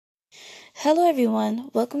Hello everyone,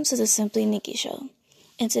 welcome to the Simply Nikki Show.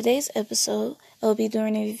 In today's episode, I will be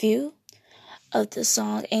doing a review of the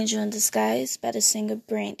song Angel in Disguise by the singer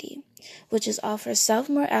Brandy, which is off her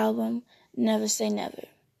sophomore album, Never Say Never.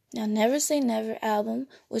 Now, Never Say Never album,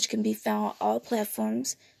 which can be found on all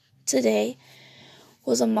platforms today,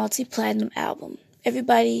 was a multi-platinum album.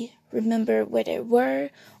 Everybody remember where they were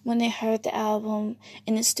when they heard the album,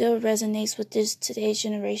 and it still resonates with today's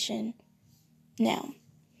generation now.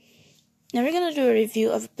 Now we're going to do a review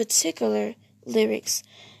of particular lyrics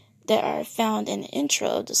that are found in the intro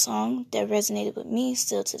of the song that resonated with me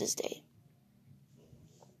still to this day.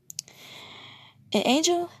 An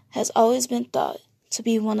angel has always been thought to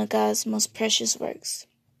be one of God's most precious works.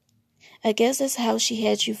 I guess that's how she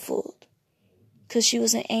had you fooled, 'cause she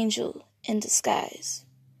was an angel in disguise.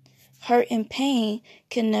 Hurt and pain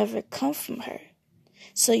can never come from her,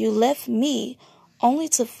 so you left me only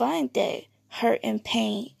to find that hurt and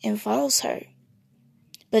pain involves her.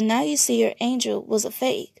 But now you see your angel was a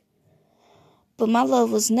fake. But my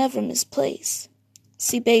love was never misplaced.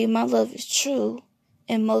 See, baby, my love is true,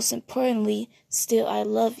 and most importantly, still I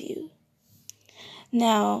love you.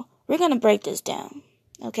 Now, we're going to break this down,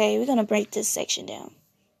 okay? We're going to break this section down.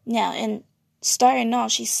 Now, and starting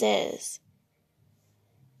off, she says,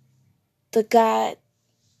 the God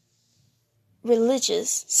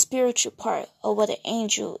religious, spiritual part of what an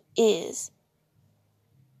angel is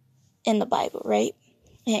in the Bible, right?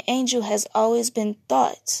 An angel has always been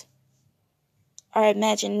thought. Our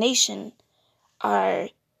imagination, the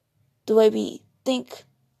way we think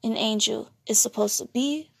an angel is supposed to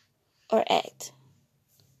be or act,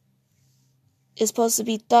 is supposed to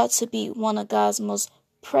be thought to be one of God's most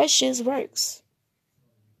precious works.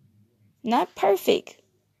 Not perfect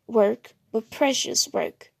work, but precious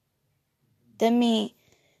work. That means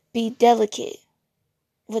be delicate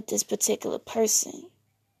with this particular person.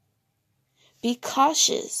 Be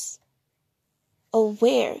cautious,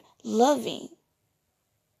 aware, loving,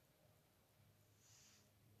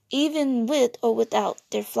 even with or without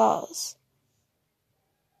their flaws.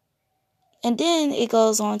 And then it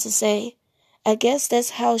goes on to say, I guess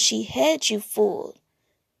that's how she had you fooled.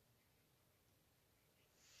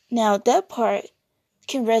 Now that part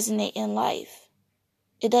can resonate in life.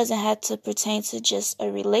 It doesn't have to pertain to just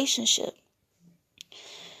a relationship.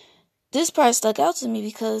 This part stuck out to me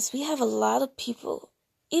because we have a lot of people,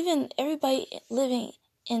 even everybody living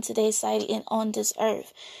in today's society and on this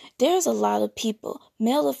earth. There's a lot of people,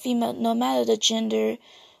 male or female, no matter the gender,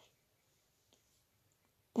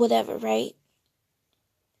 whatever, right?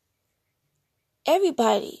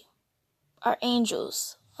 Everybody are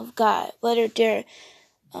angels of God, whether they're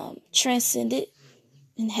transcended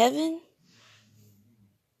in heaven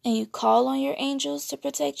and you call on your angels to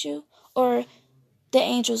protect you, or the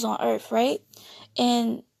angels on earth, right?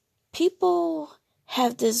 And people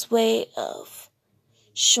have this way of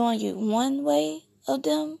showing you one way of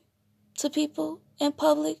them to people in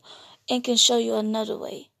public and can show you another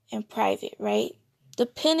way in private, right?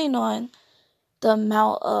 Depending on the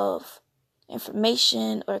amount of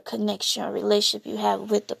information or connection or relationship you have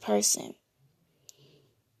with the person.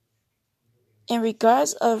 In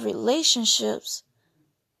regards of relationships,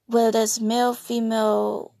 whether that's male,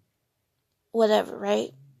 female, whatever,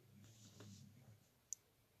 right?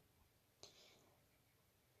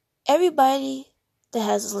 Everybody that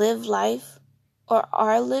has lived life or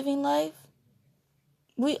are living life,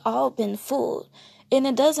 we all been fooled. And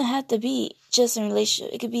it doesn't have to be just in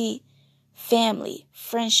relationship. It could be family,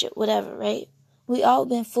 friendship, whatever, right? We all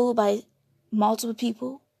been fooled by multiple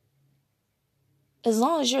people. As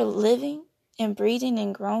long as you're living and breathing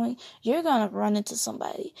and growing, you're going to run into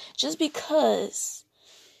somebody. Just because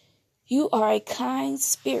you are a kind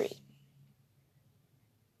spirit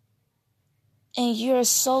and you're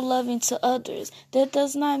so loving to others, that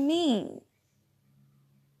does not mean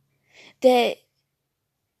that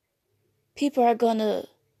people are going to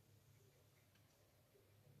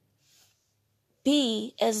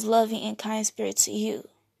be as loving and kind spirit to you.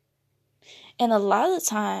 And a lot of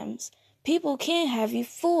times, people can have you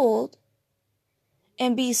fooled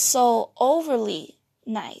and be so overly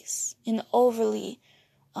nice and overly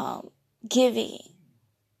giving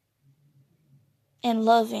and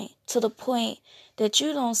loving to the point that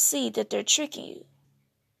you don't see that they're tricking you.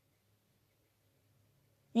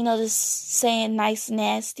 You know, this saying nice,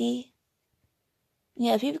 nasty.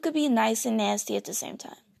 Yeah, people could be nice and nasty at the same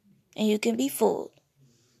time. And you can be fooled.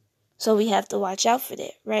 So we have to watch out for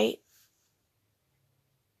that, right?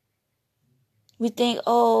 We think,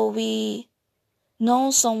 we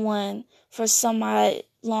known someone for some odd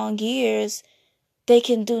long years, they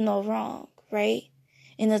can do no wrong, right?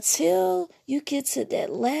 And until you get to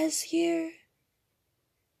that last year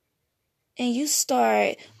and you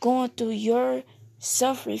start going through your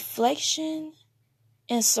self-reflection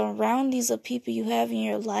and surroundings of people you have in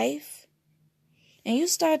your life, and you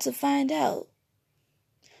start to find out,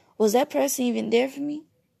 was that person even there for me?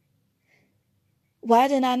 Why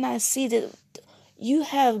did I not see that? You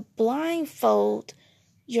have blindfolded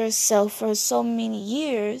yourself for so many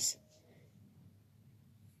years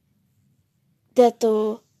that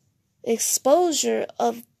the exposure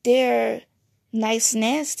of their nice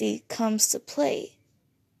nasty comes to play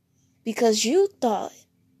because you thought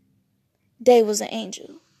they was an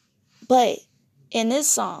angel. But in this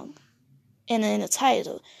song and in the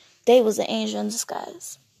title, they was an angel in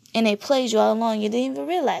disguise. And they played you all along. You didn't even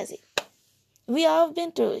realize it. We all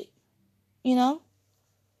been through it, you know?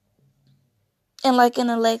 And like in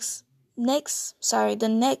the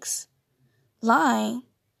next line,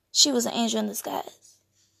 she was an angel in disguise.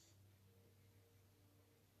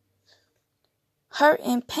 Hurt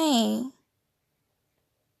and pain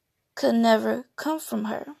could never come from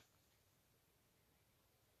her.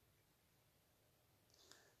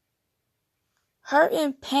 Hurt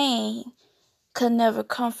and pain could never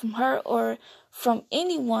come from her or from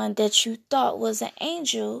anyone that you thought was an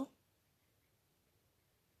angel.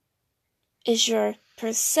 Is your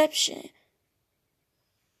perception.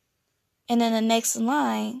 And in the next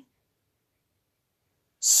line,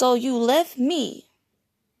 so you left me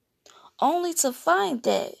only to find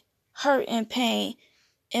that hurt and pain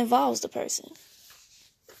involves the person.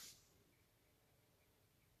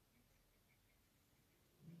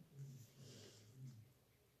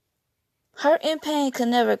 Hurt and pain could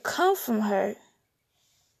never come from her.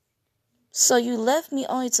 So you left me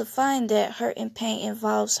only to find that hurt and pain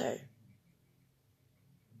involves her.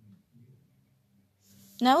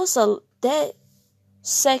 Now that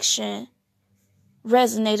section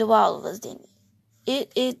resonated with all of us, didn't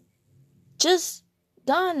it? It just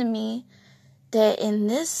dawned on me that in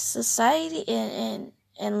this society and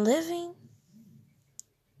living,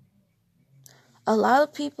 a lot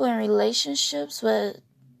of people in relationships, but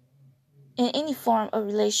in any form of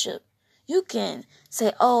relationship, you can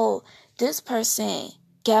say, oh, this person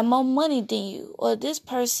got more money than you, or this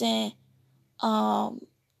person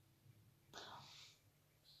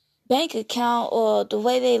bank account or the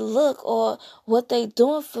way they look or what they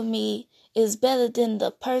doing for me is better than the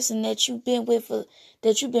person that you've been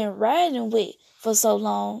riding with for so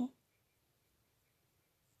long.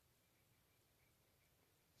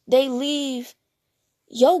 They leave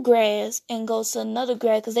your grass and go to another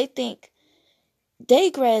grass because they think they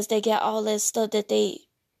grass, they got all that stuff that they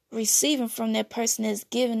receiving from that person is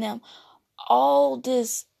giving them all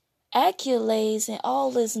this accolades and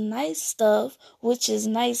all this nice stuff, which is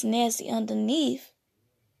nice nasty underneath,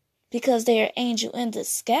 because they are angel in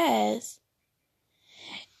disguise.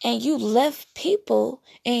 And you left people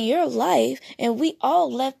in your life, and we all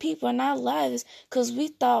left people in our lives because we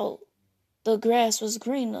thought the grass was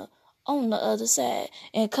greener on the other side.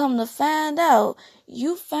 And come to find out,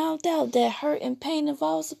 you found out that hurt and pain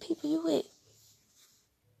involves the people you with.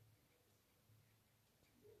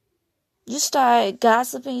 You start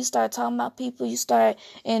gossiping, you start talking about people, you start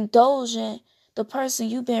indulging the person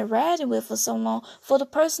you've been riding with for so long for the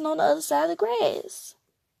person on the other side of the grass.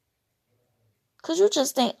 Because you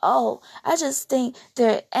just think, oh, I just think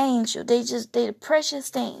they're angel. They the precious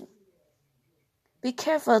thing. Be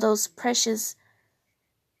careful of those precious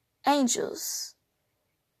angels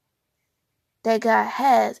that God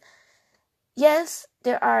has. Yes,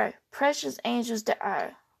 there are precious angels that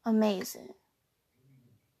are amazing.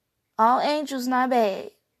 All angels not bad.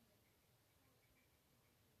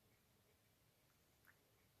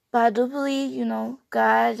 But I do believe,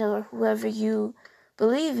 God or whoever you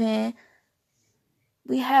believe in,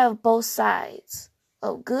 we have both sides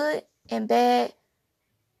of good and bad,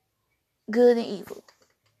 good and evil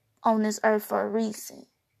on this earth for a reason.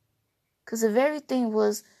 Because if everything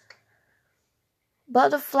was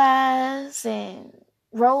butterflies and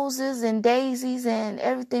roses and daisies and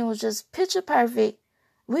everything was just picture perfect,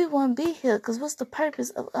 we wouldn't be here. Because what's the purpose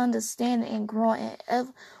of understanding and growing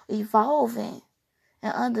and evolving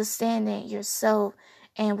and understanding yourself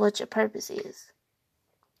and what your purpose is?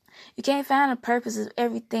 You can't find a purpose of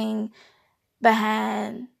everything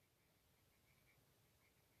behind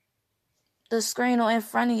the screen or in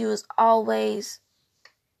front of you is always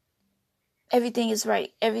everything is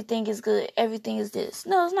right, everything is good, everything is this.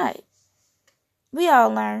 No, it's not. We all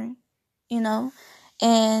learn,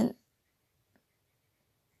 and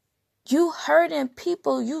you hurting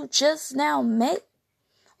people you just now met,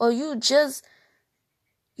 or you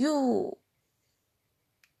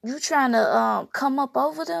you trying to come up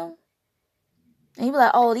over them, and you be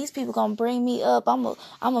like, oh, these people gonna bring me up. I'm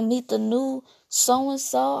gonna meet the new so and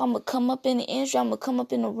so. I'm gonna come up in the industry. I'm gonna come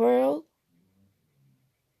up in the world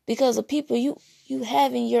because the people you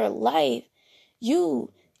have in your life,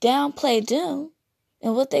 you downplay them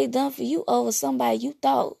and what they done for you over somebody you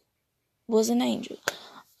thought was an angel.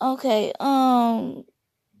 Okay,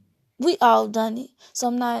 we all done it. So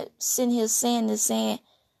I'm not sitting here saying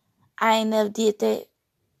I ain't never did that,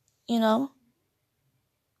 you know.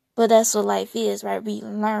 But that's what life is, right? We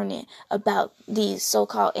learning about these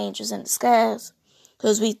so-called angels in disguise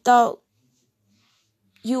because we thought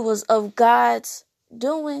you was of God's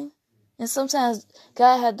doing. And sometimes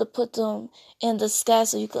God had to put them in disguise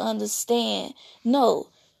so you could understand. No,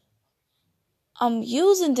 I'm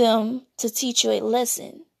using them to teach you a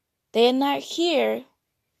lesson. They're not here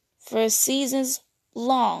for seasons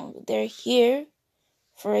long. They're here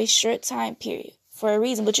for a short time period for a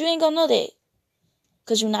reason. But you ain't gonna know that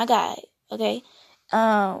because you're not God, okay?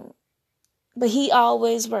 But he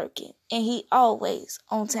always working and he always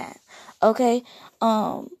on time, okay?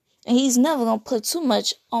 And he's never gonna put too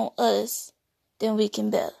much on us than we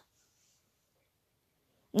can bear.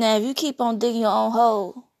 Now, if you keep on digging your own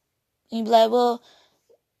hole, and you be like, well,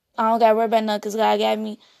 I don't gotta worry about nothing because God got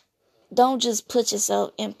me. Don't just put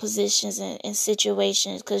yourself in positions and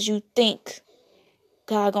situations because you think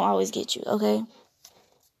God gonna always get you, okay?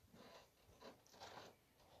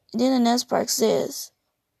 Then the next part says,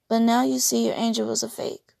 but now you see your angel was a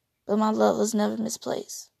fake, but my love was never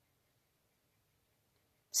misplaced.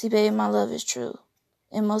 See, baby, my love is true.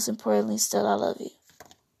 And most importantly, still I love you.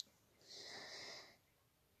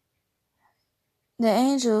 The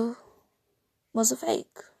angel was a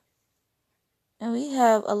fake. And we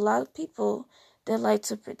have a lot of people that like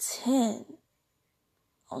to pretend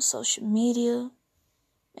on social media,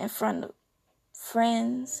 in front of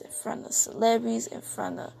friends, in front of celebrities, in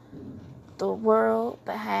front of the world,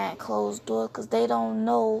 behind closed doors, because they don't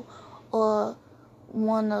know or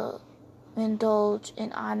want to indulge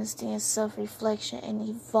in honesty and self-reflection and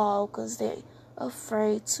evolve because they're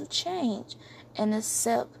afraid to change and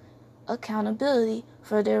accept accountability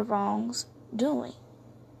for their wrongs doing.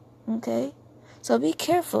 Okay? So be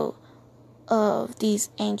careful of these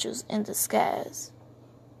angels in disguise.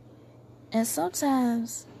 And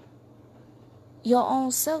sometimes your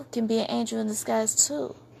own self can be an angel in disguise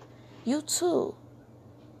too. You too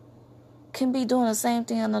can be doing the same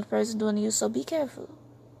thing another person doing to you, so be careful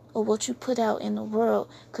of what you put out in the world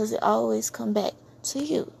because it always come back to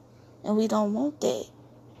you. And we don't want that.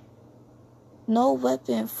 No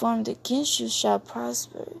weapon formed against you shall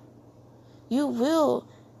prosper. You will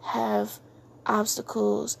have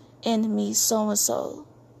obstacles, enemies, so and so.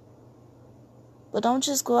 But don't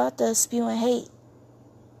just go out there spewing hate.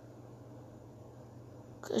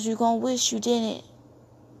 Because you're going to wish you didn't.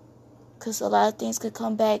 Because a lot of things could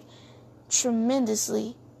come back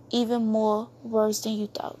tremendously, even more worse than you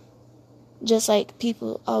thought. Just like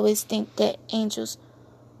people always think that angels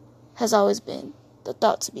has always been the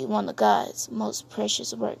thought to be one of God's most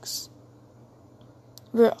precious works.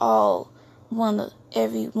 We're all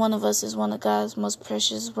every one of us is one of God's most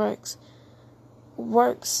precious works.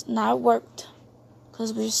 Works, not worked,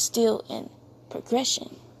 because we're still in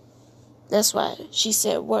progression. That's why she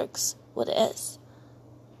said works with an S.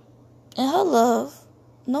 In her love,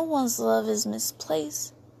 no one's love is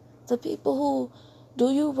misplaced. The people who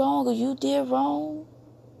do you wrong or you did wrong,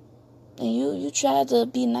 and you try to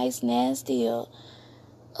be nice, nasty, or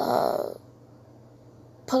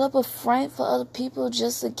put up a front for other people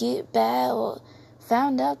just to get by, or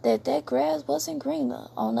found out that grass wasn't greener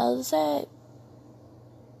on the other side.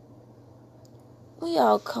 We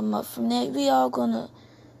all come up from that. We all gonna...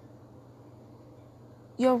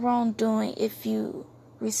 Your wrongdoing, if you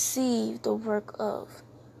receive the work of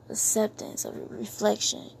acceptance, of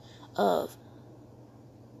reflection, of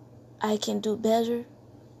I can do better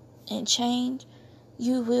and change,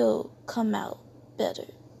 you will come out better.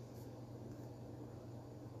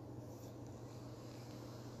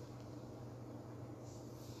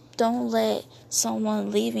 Don't let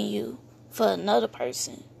someone leaving you for another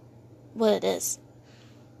person, whether that's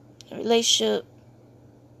a relationship,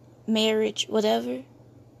 marriage, whatever.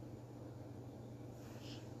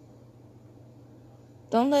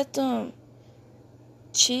 Don't let them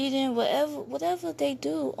cheating, whatever they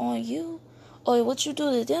do on you or what you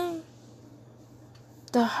do to them.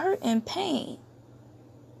 The hurt and pain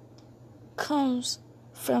comes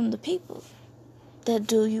from the people that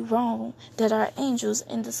do you wrong, that are angels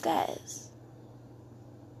in disguise.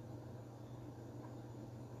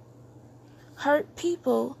 Hurt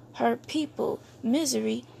people.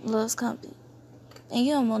 Misery loves company. And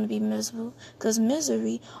you don't want to be miserable, because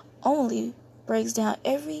misery only breaks down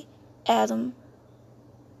every atom,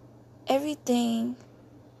 everything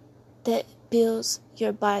that builds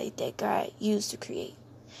your body that God used to create.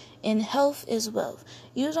 And health is wealth.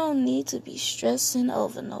 You don't need to be stressing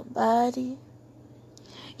over nobody.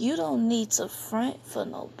 You don't need to front for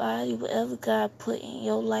nobody. Whatever God put in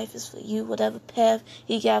your life is for you. Whatever path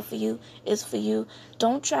He got for you is for you.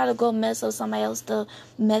 Don't try to go mess up somebody else's stuff,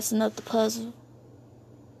 messing up the puzzle.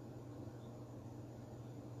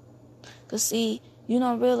 Because see, you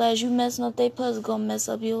don't realize you messing up their puzzle gonna mess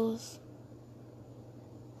up yours.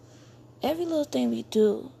 Every little thing we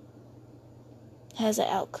do has an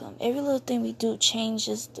outcome. Every little thing we do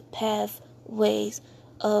changes the pathways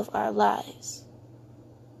of our lives.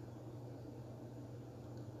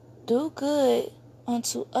 Do good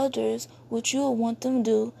unto others what you will want them to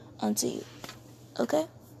do unto you. Okay?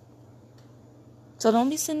 So don't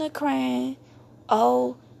be sitting there crying,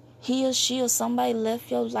 oh, he or she or somebody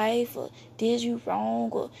left your life or did you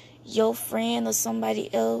wrong or your friend or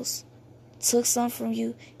somebody else took something from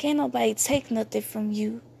you. Can't nobody take nothing from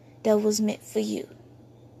you that was meant for you.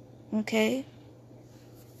 Okay?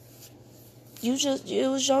 It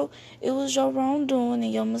was your wrongdoing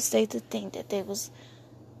and your mistake to think that they was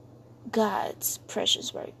God's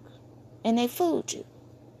precious work. And they fooled you.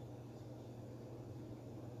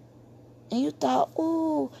 And you thought,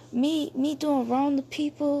 oh, me doing wrong to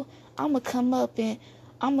people, I'm going to come up and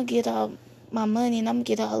I'm going to get all my money and I'm going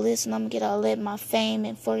to get all this and I'm going to get all that, my fame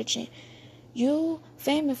and fortune.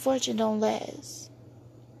 Fame and fortune don't last.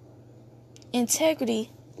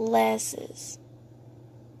 Integrity lasts.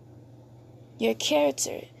 Your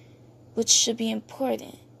character, which should be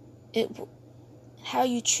important, how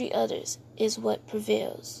you treat others is what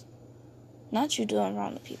prevails. Not you doing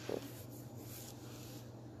wrong to people.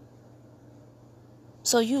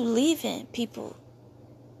 So you leaving people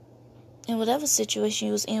in whatever situation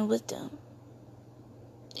you was in with them.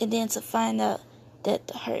 And then to find out that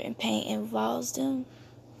the hurt and pain involves them.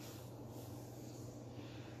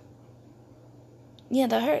 Yeah,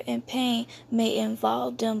 the hurt and pain may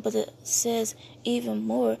involve them, but it says even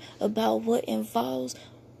more about what involves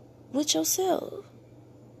with yourself.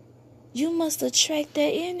 You must attract that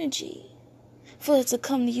energy for it to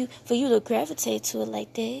come to you, for you to gravitate to it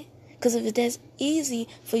like that. Because if that's easy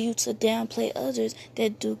for you to downplay others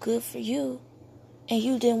that do good for you, and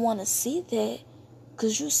you didn't want to see that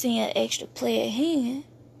because you see an extra play at hand,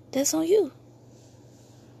 that's on you.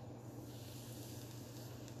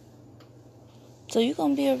 So you're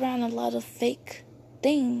going to be around a lot of fake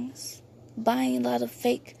things, buying a lot of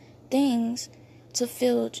fake things to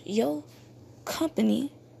fill your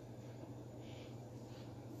company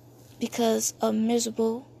because a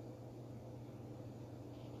miserable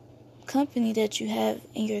company that you have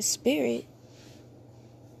in your spirit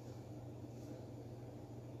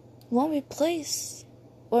won't replace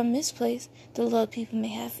or misplace the love people may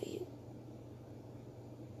have for you.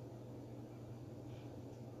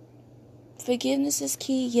 Forgiveness is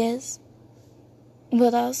key, yes.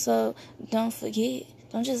 But also, don't forget.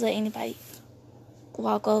 Don't just let anybody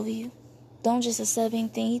walk over you. Don't just accept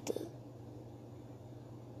anything either.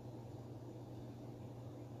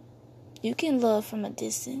 You can love from a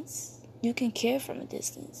distance. You can care from a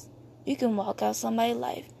distance. You can walk out somebody's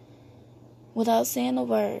life without saying a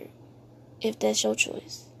word if that's your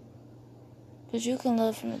choice. But you can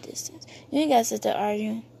love from a distance. You ain't got to sit there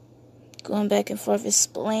arguing, going back and forth,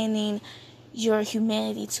 explaining your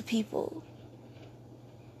humanity to people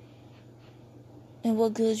and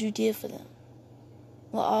what good you did for them.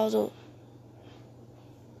 Well, all the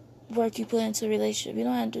work you put into a relationship. You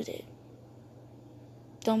don't have to do that.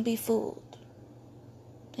 Don't be fooled.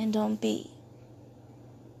 And don't be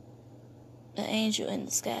an angel in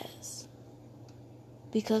disguise.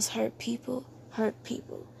 Because hurt people.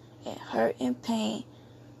 And hurt and pain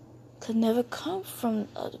could never come from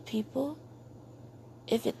other people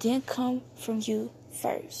if it didn't come from you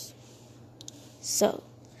first. So,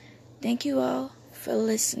 thank you all for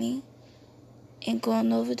listening and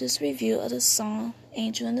going over this review of the song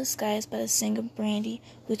Angel in the Skies by the singer Brandy,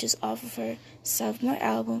 which is off of her sophomore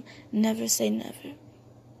album, Never Say Never.